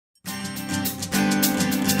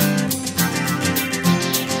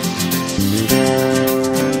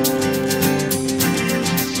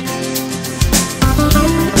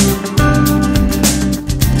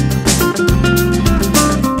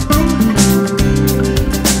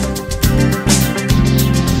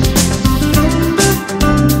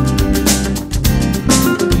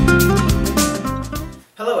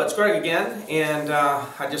again, and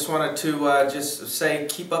I just wanted to just say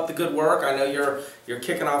keep up the good work. I know you're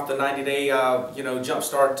kicking off the 90-day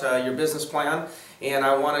jumpstart your business plan, and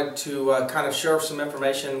I wanted to kind of share some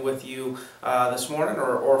information with you this morning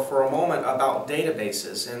or for a moment about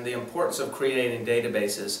databases and the importance of creating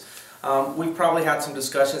databases. We've probably had some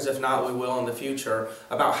discussions, if not we will in the future,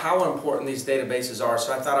 about how important these databases are.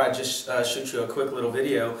 So I thought I'd just shoot you a quick little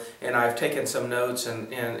video, and I've taken some notes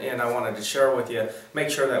and I wanted to share with you, make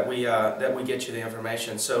sure that we get you the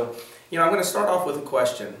information. So, I'm going to start off with a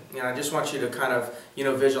question, and I just want you to kind of,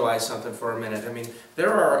 visualize something for a minute. I mean,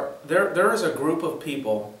 there is a group of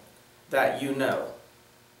people that you know.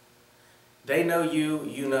 They know you,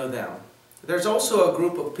 you know them. There's also a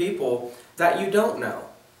group of people that you don't know.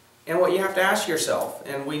 And what you have to ask yourself,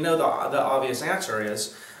 and we know the obvious answer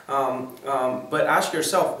is, but ask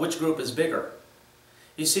yourself, which group is bigger?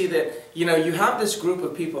 You see that, you have this group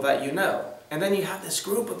of people that you know, and then you have this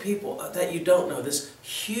group of people that you don't know, this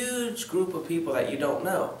huge group of people that you don't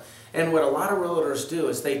know. And what a lot of realtors do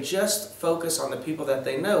is they just focus on the people that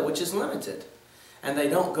they know, which is limited. And they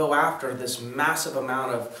don't go after this massive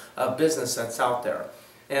amount of business that's out there.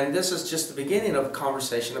 And this is just the beginning of a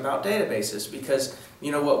conversation about databases, because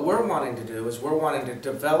what we're wanting to do is we're wanting to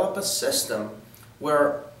develop a system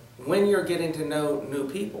where when you're getting to know new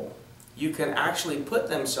people, you can actually put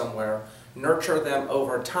them somewhere, nurture them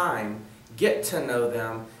over time, get to know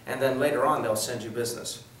them, and then later on they'll send you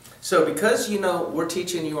business. So because we're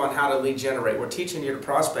teaching you on how to lead generate, we're teaching you to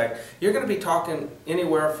prospect, you're going to be talking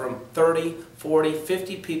anywhere from 30, 40,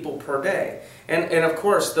 50 people per day. And of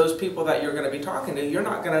course, those people that you're going to be talking to, you're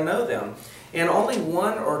not going to know them. And only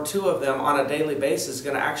one or two of them on a daily basis is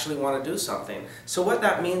going to actually want to do something. So what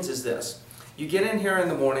that means is this. You get in here in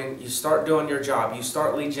the morning, you start doing your job, you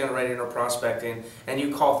start lead generating or prospecting, and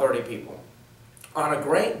you call 30 people. On a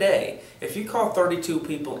great day, if you call 32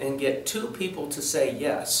 people and get 2 people to say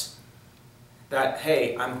yes, that,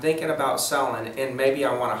 hey, I'm thinking about selling and maybe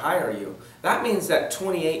I want to hire you, that means that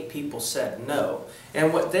 28 people said no.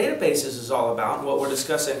 And what databases is all about, and what we're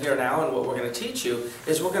discussing here now and what we're going to teach you,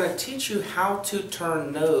 is we're going to teach you how to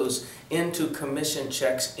turn no's into commission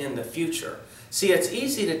checks in the future. See, it's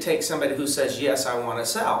easy to take somebody who says, yes, I want to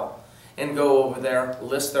sell, and go over there,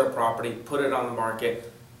 list their property, put it on the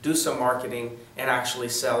market, do some marketing, and actually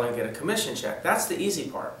sell and get a commission check. That's the easy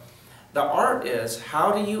part. The art is,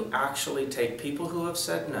 how do you actually take people who have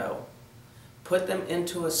said no, put them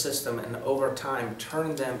into a system, and over time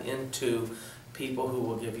turn them into people who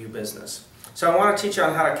will give you business. So I want to teach you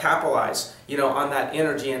on how to capitalize, on that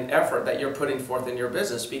energy and effort that you're putting forth in your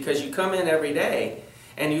business, because you come in every day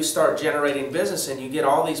and you start generating business and you get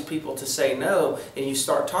all these people to say no, and you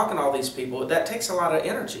start talking to all these people. That takes a lot of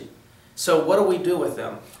energy. So what do we do with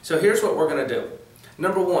them? So here's what we're going to do.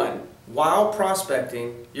 Number one, while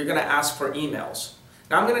prospecting, you're going to ask for emails.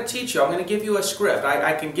 Now I'm going to teach you, I'm going to give you a script.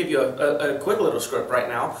 I can give you a quick little script right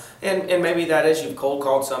now, and maybe that is you've cold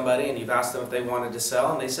called somebody and you've asked them if they wanted to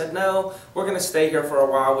sell, and they said, no, we're going to stay here for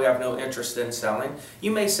a while, we have no interest in selling.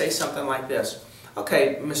 You may say something like this: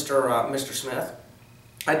 okay, Mr. Smith,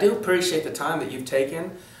 I do appreciate the time that you've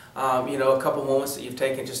taken, a couple moments that you've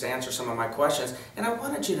taken just to answer some of my questions, and I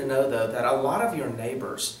wanted you to know though that a lot of your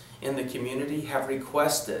neighbors in the community have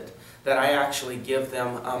requested that I actually give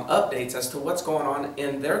them updates as to what's going on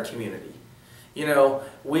in their community. We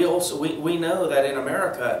know that in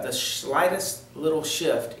America, the slightest little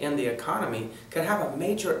shift in the economy could have a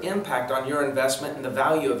major impact on your investment and the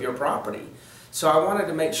value of your property. So I wanted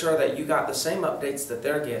to make sure that you got the same updates that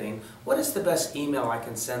they're getting. What is the best email I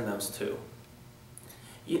can send those to?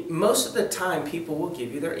 Most of the time, people will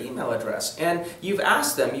give you their email address, and you've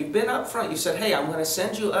asked them, you've been up front, you said, hey, I'm going to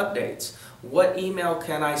send you updates. What email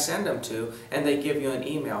can I send them to? And they give you an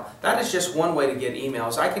email. That is just one way to get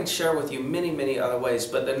emails. I can share with you many, many other ways,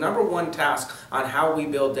 but the number one task on how we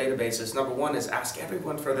build databases, number one, is ask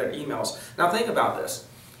everyone for their emails. Now think about this.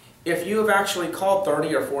 If you have actually called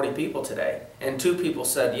 30 or 40 people today, and 2 people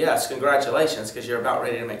said yes, congratulations, because you're about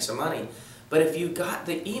ready to make some money. But if you got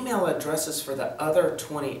the email addresses for the other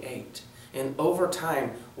 28, and over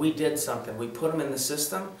time we did something, we put them in the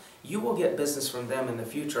system, you will get business from them in the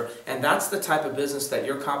future. And that's the type of business that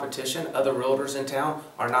your competition, other realtors in town,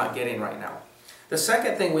 are not getting right now. The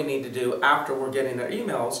second thing we need to do after we're getting their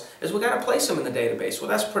emails is we got to place them in the database. Well,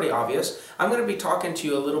 that's pretty obvious. I'm going to be talking to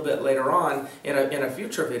you a little bit later on in a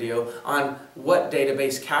future video on what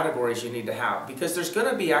database categories you need to have, because there's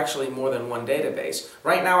going to be actually more than one database.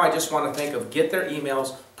 Right now I just want to think of get their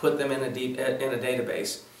emails, put them in a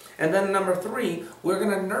database. And then number 3, we're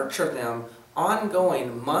going to nurture them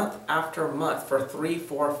ongoing month after month for 3,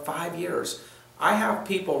 4, 5 years. I have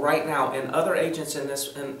people right now and other agents in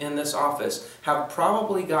this office have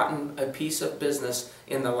probably gotten a piece of business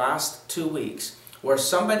in the last 2 weeks where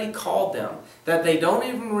somebody called them that they don't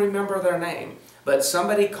even remember their name, but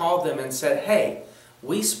somebody called them and said, hey,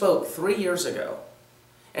 we spoke 3 years ago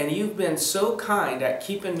and you've been so kind at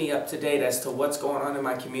keeping me up to date as to what's going on in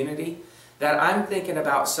my community that I'm thinking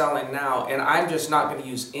about selling now and I'm just not going to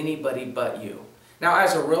use anybody but you. Now,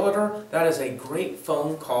 as a realtor, that is a great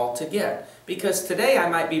phone call to get, because today I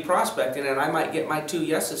might be prospecting and I might get my 2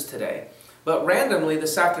 yeses today. But randomly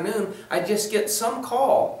this afternoon, I just get some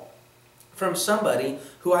call from somebody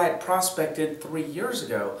who I had prospected 3 years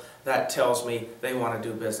ago that tells me they want to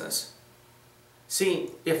do business.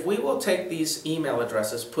 See, if we will take these email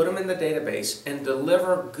addresses, put them in the database, and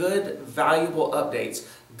deliver good, valuable updates,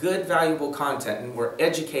 good, valuable content, and we're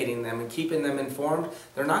educating them and keeping them informed,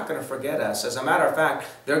 they're not going to forget us. As a matter of fact,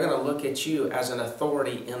 they're going to look at you as an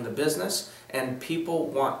authority in the business, and people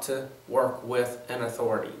want to work with an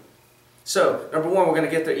authority. So, number one, we're going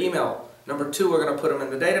to get their email. Number two, we're going to put them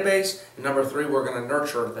in the database. And number three, we're going to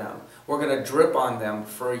nurture them. We're going to drip on them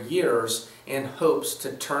for years in hopes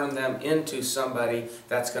to turn them into somebody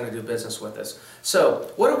that's going to do business with us.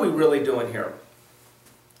 So, what are we really doing here?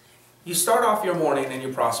 You start off your morning and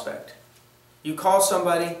you prospect. You call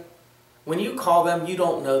somebody. When you call them, you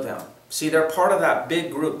don't know them. See, they're part of that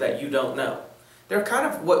big group that you don't know. They're kind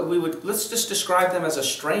of what we would, let's just describe them as a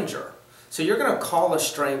stranger. So you're going to call a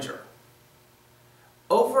stranger.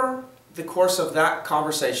 Over the course of that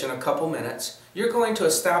conversation, a couple minutes, you're going to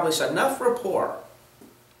establish enough rapport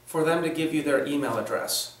for them to give you their email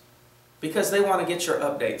address because they want to get your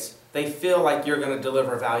updates. They feel like you're going to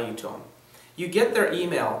deliver value to them. You get their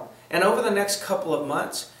email, and over the next couple of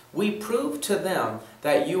months, we prove to them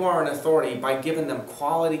that you are an authority by giving them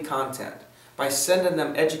quality content, by sending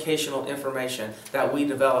them educational information that we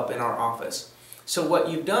develop in our office. So what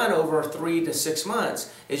you've done over 3 to 6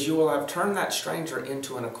 months is you will have turned that stranger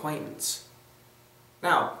into an acquaintance.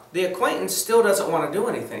 Now, the acquaintance still doesn't want to do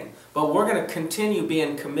anything, but we're going to continue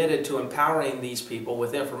being committed to empowering these people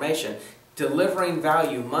with information, delivering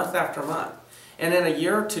value month after month. And in a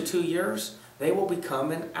year to 2 years, they will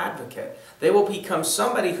become an advocate. They will become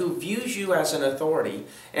somebody who views you as an authority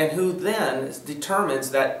and who then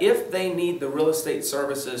determines that if they need the real estate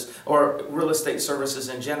services or real estate services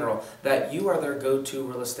in general, that you are their go-to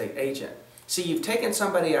real estate agent. See, you've taken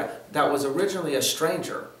somebody that was originally a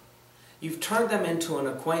stranger, you've turned them into an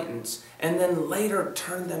acquaintance, and then later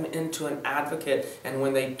turned them into an advocate. And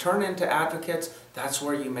when they turn into advocates, that's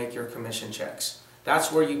where you make your commission checks.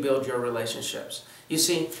 That's where you build your relationships. You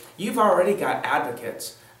see, you've already got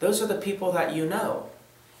advocates. Those are the people that you know.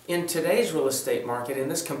 In today's real estate market, in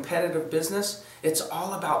this competitive business, it's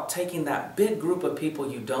all about taking that big group of people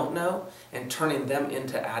you don't know and turning them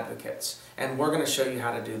into advocates. And we're going to show you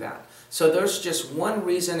how to do that. So there's just one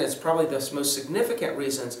reason, it's probably the most significant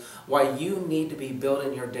reasons why you need to be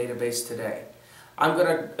building your database today. I'm going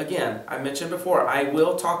to, again, I mentioned before, I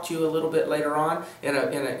will talk to you a little bit later on in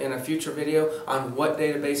a future video on what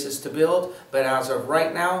databases to build, but as of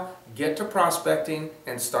right now, get to prospecting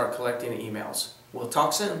and start collecting emails. We'll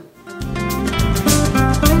talk soon.